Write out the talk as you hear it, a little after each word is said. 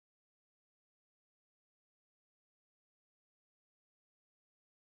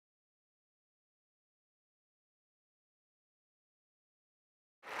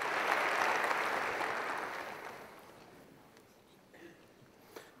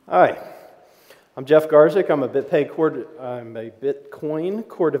Hi, I'm Jeff Garzik. I'm a Bitcoin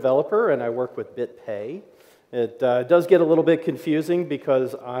core developer, and I work with BitPay. It does get a little bit confusing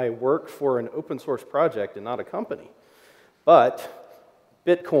because I work for an open source project and not a company. But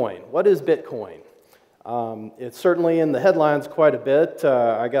Bitcoin, what is Bitcoin? It's certainly in the headlines quite a bit.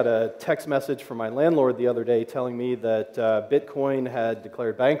 I got a text message from my landlord the other day telling me that Bitcoin had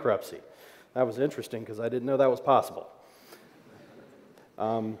declared bankruptcy. That was interesting because I didn't know that was possible.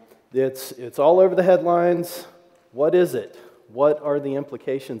 It's all over the headlines. What is it? What are the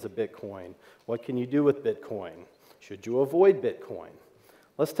implications of Bitcoin? What can you do with Bitcoin? Should you avoid Bitcoin?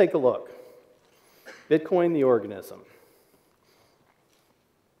 Let's take a look. Bitcoin, the organism.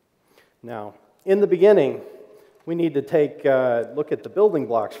 Now, in the beginning, we need to take a look at the building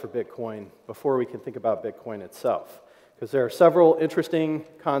blocks for Bitcoin before we can think about Bitcoin itself. Because there are several interesting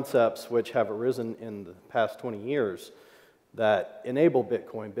concepts which have arisen in the past 20 years that enable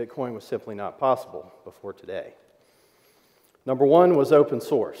Bitcoin. Bitcoin was simply not possible before today. Number one was open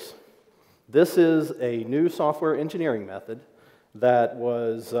source. This is a new software engineering method that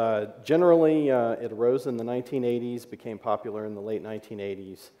was generally, it arose in the 1980s, became popular in the late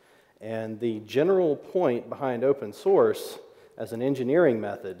 1980s. And the general point behind open source as an engineering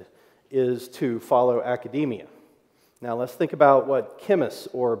method is to follow academia. Now let's think about what chemists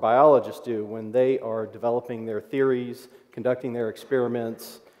or biologists do when they are developing their theories, conducting their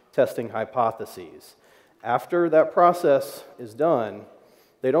experiments, testing hypotheses. After that process is done,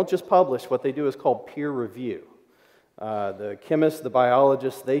 they don't just publish. What they do is called peer review. The chemists, the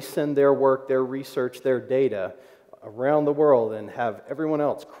biologists, they send their work, their research, their data around the world and have everyone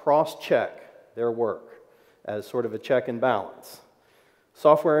else cross-check their work as sort of a check and balance.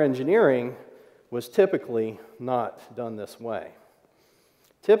 Software engineering was typically not done this way.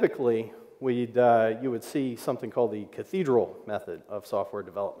 Typically, you would see something called the cathedral method of software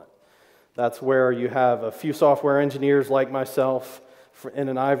development. That's where you have a few software engineers like myself in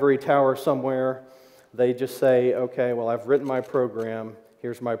an ivory tower somewhere. They just say, okay, well, I've written my program,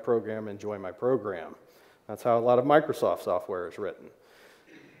 here's my program, enjoy my program. That's how a lot of Microsoft software is written.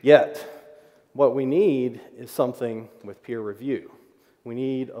 Yet, what we need is something with peer review. We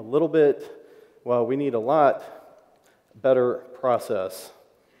need a little bit, well, we need a lot better process.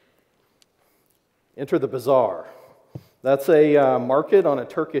 Enter the bazaar. That's a market on a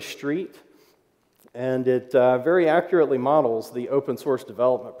Turkish street, and it very accurately models the open source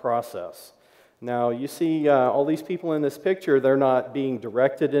development process. Now, you see all these people in this picture, they're not being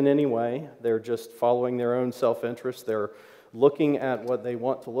directed in any way. They're just following their own self-interest. They're looking at what they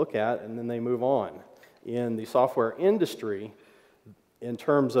want to look at, and then they move on. In the software industry, in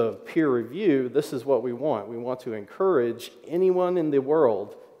terms of peer review, this is what we want. We want to encourage anyone in the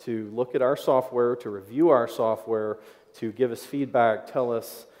world to look at our software, to review our software, to give us feedback, tell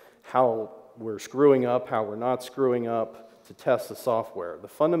us how we're screwing up, how we're not screwing up, to test the software. The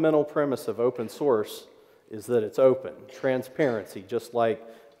fundamental premise of open source is that it's open, transparency, just like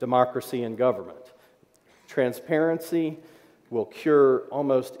democracy and government. Transparency will cure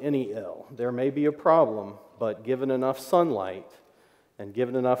almost any ill. There may be a problem, but given enough sunlight and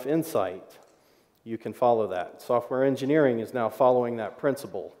given enough insight, you can follow that. Software engineering is now following that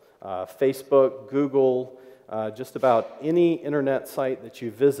principle. Facebook, Google, just about any internet site that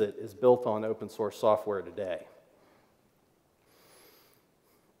you visit is built on open source software today.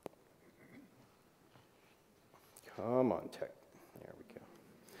 Come on, tech. There we go.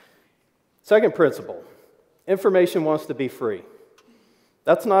 Second principle, information wants to be free.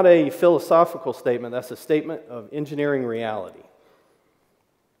 That's not a philosophical statement, that's a statement of engineering reality.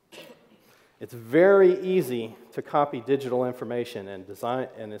 It's very easy to copy digital information and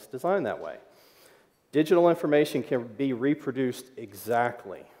it's designed that way. Digital information can be reproduced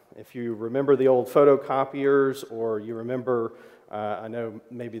exactly. If you remember the old photocopiers, or you remember, I know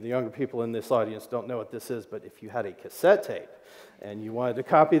maybe the younger people in this audience don't know what this is, but if you had a cassette tape and you wanted to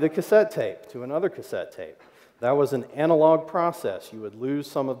copy the cassette tape to another cassette tape, that was an analog process. You would lose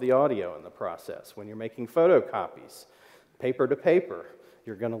some of the audio in the process. When you're making photocopies, paper to paper,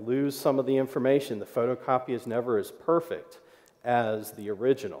 you're going to lose some of the information. The photocopy is never as perfect as the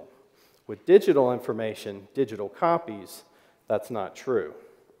original. With digital information, digital copies, that's not true.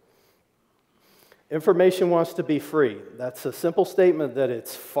 Information wants to be free. That's a simple statement that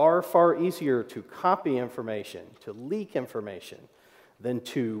it's far, far easier to copy information, to leak information, than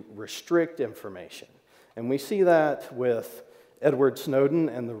to restrict information. And we see that with Edward Snowden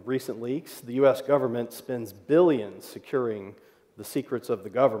and the recent leaks. The US government spends billions securing the secrets of the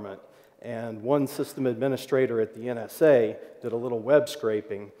government, and one system administrator at the NSA did a little web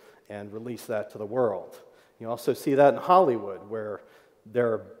scraping and released that to the world. You also see that in Hollywood, where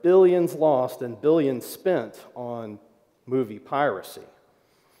There are billions lost and billions spent on movie piracy.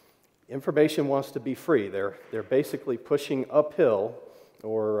 Information wants to be free. They're basically pushing uphill,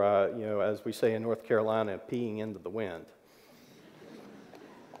 or as we say in North Carolina, peeing into the wind.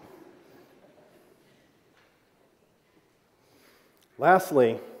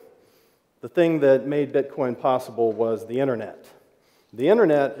 Lastly, the thing that made Bitcoin possible was the internet. The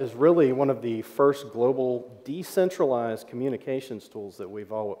internet is really one of the first global decentralized communications tools that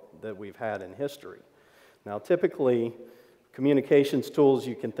we've had in history. Now, typically, communications tools,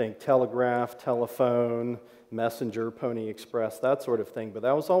 you can think telegraph, telephone, messenger, Pony Express, that sort of thing, but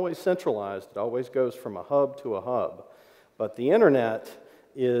that was always centralized. It always goes from a hub to a hub. But the internet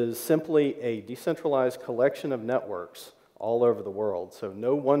is simply a decentralized collection of networks all over the world. So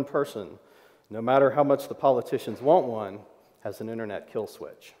no one person, no matter how much the politicians want one, has an internet kill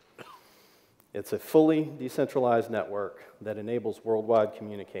switch. It's a fully decentralized network that enables worldwide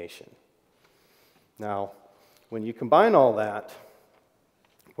communication. Now, when you combine all that,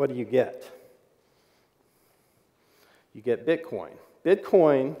 what do you get? You get Bitcoin.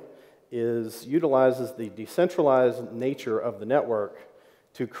 Bitcoin utilizes the decentralized nature of the network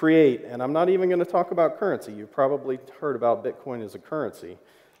to create, and I'm not even going to talk about currency. You've probably heard about Bitcoin as a currency.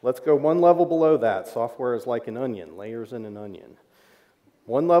 Let's go one level below that. Software is like an onion, layers in an onion.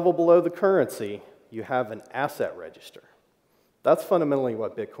 One level below the currency, you have an asset register. That's fundamentally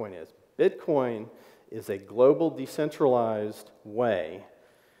what Bitcoin is. Bitcoin is a global decentralized way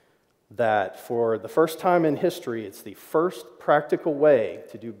that for the first time in history, it's the first practical way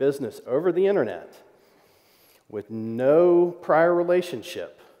to do business over the internet with no prior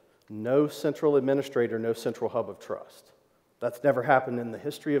relationship, no central administrator, no central hub of trust. That's never happened in the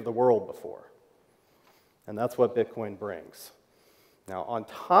history of the world before. And that's what Bitcoin brings. Now, on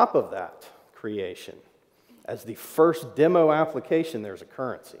top of that creation, as the first demo application, there's a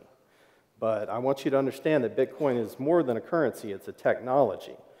currency. But I want you to understand that Bitcoin is more than a currency, it's a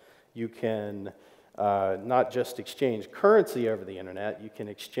technology. You can not just exchange currency over the internet, you can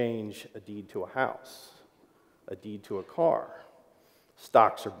exchange a deed to a house, a deed to a car,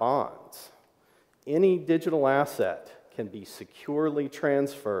 stocks or bonds. Any digital asset can be securely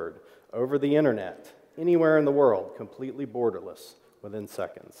transferred over the internet, anywhere in the world, completely borderless, within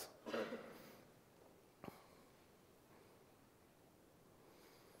seconds.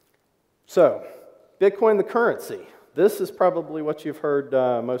 So, Bitcoin the currency. This is probably what you've heard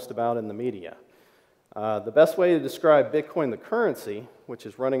most about in the media. The best way to describe Bitcoin the currency, which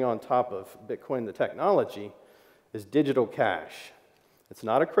is running on top of Bitcoin the technology, is digital cash. It's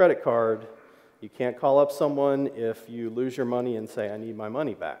not a credit card. You can't call up someone if you lose your money and say, I need my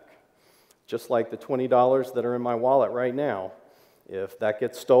money back. Just like the $20 that are in my wallet right now. If that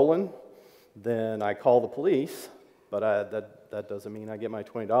gets stolen, then I call the police, but that doesn't mean I get my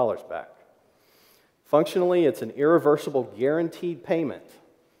 $20 back. Functionally, it's an irreversible guaranteed payment,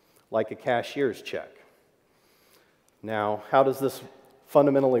 like a cashier's check. Now, how does this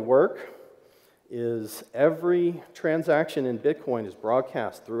fundamentally work? Is every transaction in Bitcoin is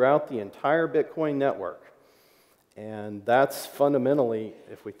broadcast throughout the entire Bitcoin network. And that's fundamentally,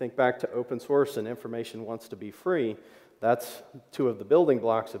 if we think back to open source and information wants to be free, that's two of the building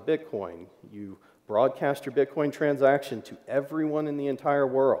blocks of Bitcoin. You broadcast your Bitcoin transaction to everyone in the entire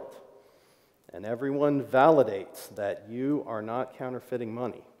world. And everyone validates that you are not counterfeiting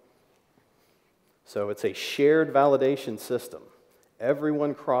money. So it's a shared validation system.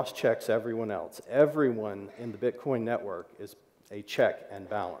 Everyone cross-checks everyone else. Everyone in the Bitcoin network is a check and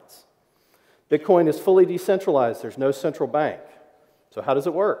balance. Bitcoin is fully decentralized. There's no central bank. So how does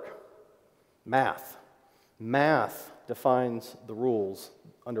it work? Math. Math defines the rules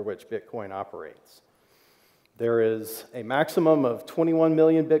under which Bitcoin operates. There is a maximum of 21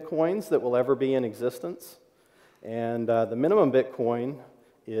 million Bitcoins that will ever be in existence. And the minimum Bitcoin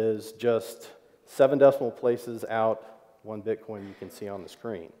is just 7 decimal places out, 1 Bitcoin you can see on the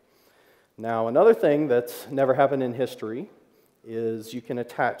screen. Now, another thing that's never happened in history is you can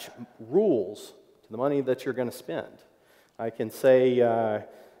attach rules to the money that you're going to spend. I can say,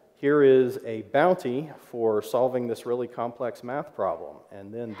 here is a bounty for solving this really complex math problem,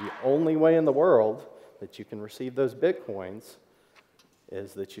 and then the only way in the world that you can receive those Bitcoins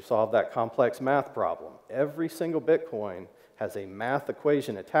is that you solve that complex math problem. Every single Bitcoin has a math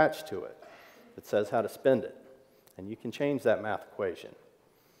equation attached to it that says how to spend it. And you can change that math equation.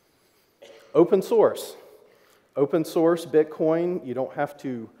 Open source. Open source Bitcoin, you don't have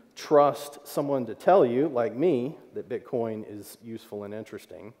to trust someone to tell you, like me, that Bitcoin is useful and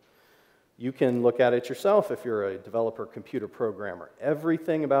interesting. You can look at it yourself if you're a developer computer programmer.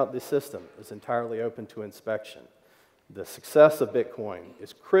 Everything about the system is entirely open to inspection. The success of Bitcoin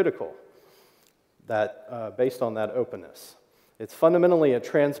is critical based on that openness. It's fundamentally a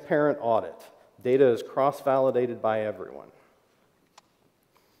transparent audit. Data is cross-validated by everyone.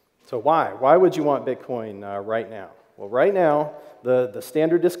 So why? Why would you want Bitcoin right now? Well, right now, the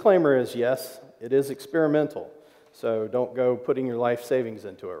standard disclaimer is, yes, it is experimental. So don't go putting your life savings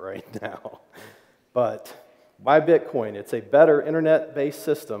into it right now. But why Bitcoin? It's a better internet-based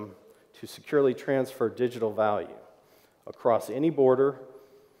system to securely transfer digital value across any border,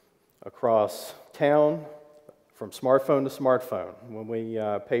 across town, from smartphone to smartphone. When we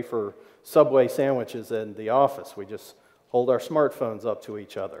pay for Subway sandwiches in the office, we just hold our smartphones up to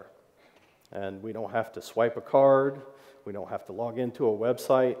each other. And we don't have to swipe a card. We don't have to log into a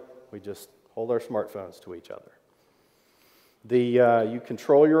website. We just hold our smartphones to each other. You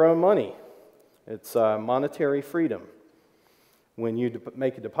control your own money. It's monetary freedom. When you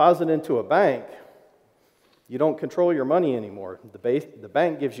make a deposit into a bank, you don't control your money anymore. The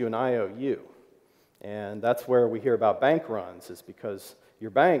bank gives you an IOU. And that's where we hear about bank runs, is because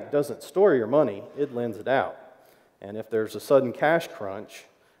your bank doesn't store your money, it lends it out. And if there's a sudden cash crunch,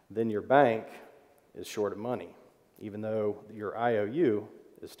 then your bank is short of money, even though your IOU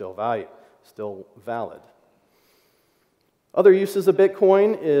is still valid. Other uses of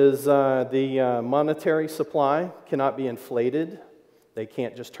Bitcoin is the monetary supply cannot be inflated. They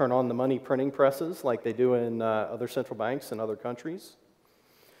can't just turn on the money printing presses like they do in other central banks in other countries.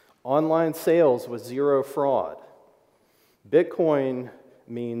 Online sales with zero fraud. Bitcoin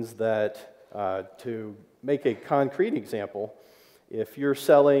means that, to make a concrete example, if you're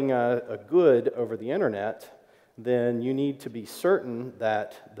selling a good over the internet, then you need to be certain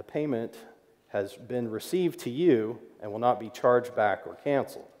that the payment has been received to you and will not be charged back or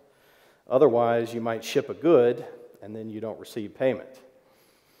canceled. Otherwise, you might ship a good and then you don't receive payment.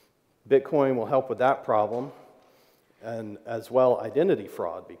 Bitcoin will help with that problem, and as well identity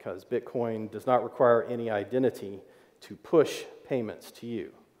fraud, because Bitcoin does not require any identity to push payments to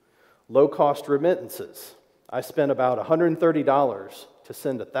you. Low-cost remittances. I spent about $130 to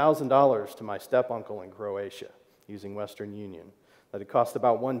send $1,000 to my step-uncle in Croatia using Western Union. That it cost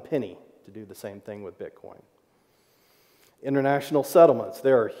about 1 penny to do the same thing with Bitcoin. International settlements.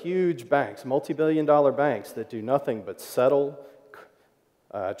 There are huge banks, multi-billion-dollar banks, that do nothing but settle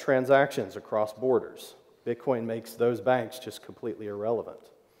transactions across borders. Bitcoin makes those banks just completely irrelevant.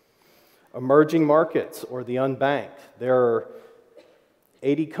 Emerging markets, or the unbanked. There are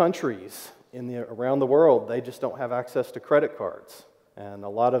 80 countries around the world, they just don't have access to credit cards. And a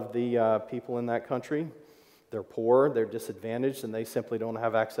lot of the people in that country, they're poor, they're disadvantaged, and they simply don't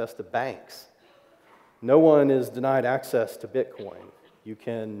have access to banks. No one is denied access to Bitcoin. You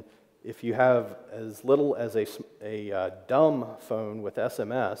can, if you have as little as a dumb phone with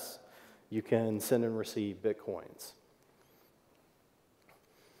SMS, you can send and receive Bitcoins.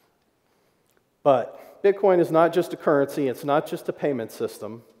 But Bitcoin is not just a currency, it's not just a payment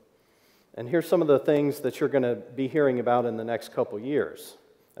system. And here's some of the things that you're going to be hearing about in the next couple years.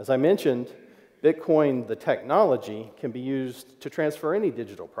 As I mentioned, Bitcoin, the technology, can be used to transfer any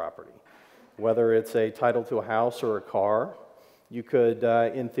digital property, whether it's a title to a house or a car. You could,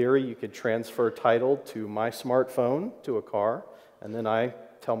 in theory, you could transfer title to my smartphone to a car, and then I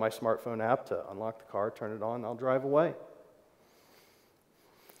tell my smartphone app to unlock the car, turn it on, and I'll drive away.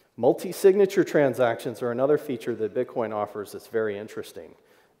 Multi-signature transactions are another feature that Bitcoin offers that's very interesting.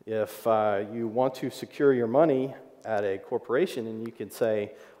 If you want to secure your money at a corporation, and you can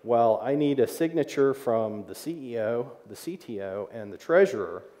say, well, I need a signature from the CEO, the CTO, and the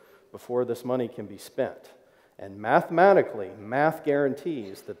treasurer before this money can be spent. And mathematically, math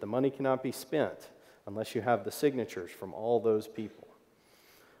guarantees that the money cannot be spent unless you have the signatures from all those people.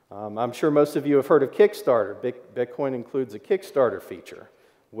 I'm sure most of you have heard of Kickstarter. Bitcoin includes a Kickstarter feature,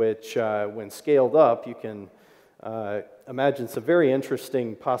 which when scaled up, you can imagine some very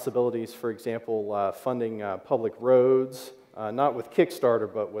interesting possibilities. For example, funding public roads, not with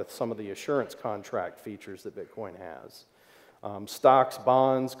Kickstarter, but with some of the assurance contract features that Bitcoin has. Stocks,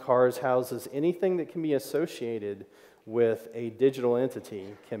 bonds, cars, houses, anything that can be associated with a digital entity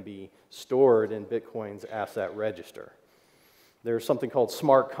can be stored in Bitcoin's asset register. There's something called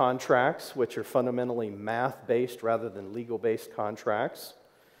smart contracts, which are fundamentally math-based rather than legal-based contracts.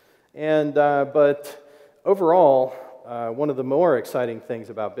 But overall, one of the more exciting things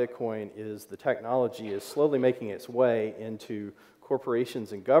about Bitcoin is the technology is slowly making its way into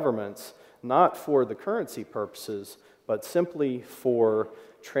corporations and governments, not for the currency purposes, but simply for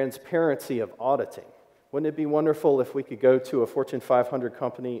transparency of auditing. Wouldn't it be wonderful if we could go to a Fortune 500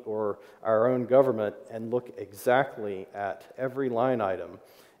 company or our own government and look exactly at every line item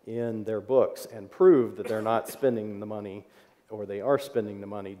in their books and prove that they're not spending the money, or they are spending the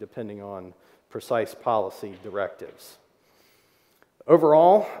money, depending on precise policy directives.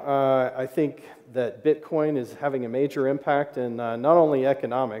 Overall, I think that Bitcoin is having a major impact in not only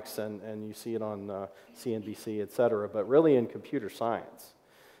economics, and you see it on CNBC, et cetera, but really in computer science.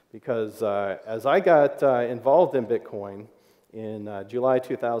 Because as I got involved in Bitcoin in July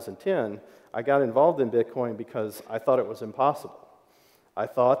 2010, I got involved in Bitcoin because I thought it was impossible. I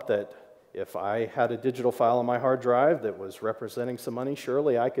thought that if I had a digital file on my hard drive that was representing some money,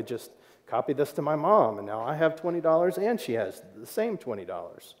 surely I could just copy this to my mom, and now I have $20 and she has the same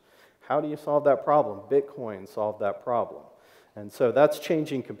 $20. How do you solve that problem? Bitcoin solved that problem. And so that's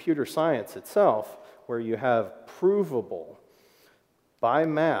changing computer science itself, where you have provable, by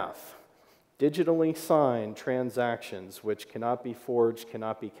math, digitally signed transactions which cannot be forged,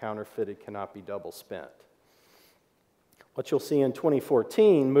 cannot be counterfeited, cannot be double spent. What you'll see in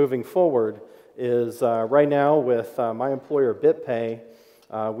 2014 moving forward is right now with my employer BitPay,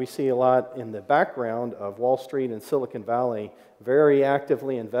 we see a lot in the background of Wall Street and Silicon Valley very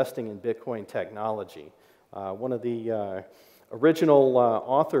actively investing in Bitcoin technology. One of the original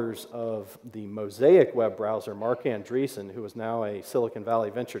authors of the Mosaic web browser, Mark Andreessen, who is now a Silicon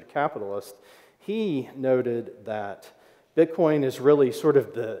Valley venture capitalist, he noted that Bitcoin is really sort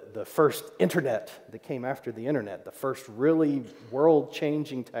of the first internet that came after the internet, the first really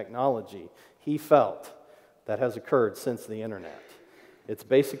world-changing technology he felt that has occurred since the internet. It's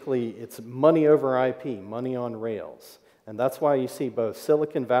basically, it's money over IP, money on rails. And that's why you see both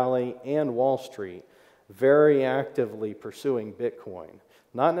Silicon Valley and Wall Street very actively pursuing Bitcoin.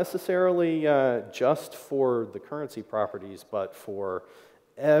 Not necessarily just for the currency properties, but for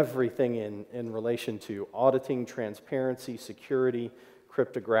everything in relation to auditing, transparency, security,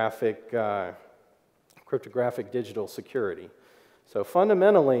 cryptographic digital security. So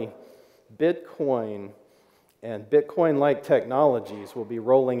fundamentally, Bitcoin and Bitcoin-like technologies will be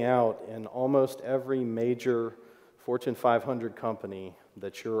rolling out in almost every major Fortune 500 company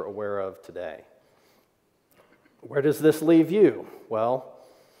that you're aware of today. Where does this leave you? Well,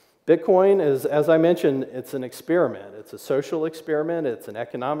 Bitcoin is, as I mentioned, it's an experiment. It's a social experiment. It's an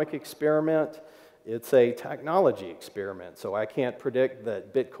economic experiment. It's a technology experiment. So I can't predict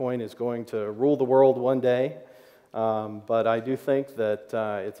that Bitcoin is going to rule the world one day, but I do think that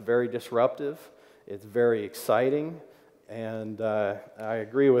it's very disruptive. It's very exciting, and I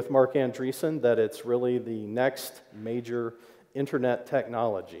agree with Mark Andreessen that it's really the next major internet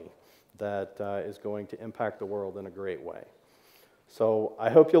technology that is going to impact the world in a great way. So I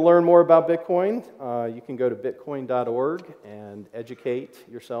hope you'll learn more about Bitcoin. You can go to bitcoin.org and educate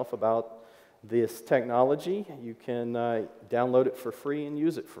yourself about this technology. You can download it for free and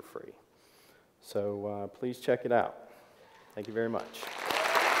use it for free. So please check it out. Thank you very much.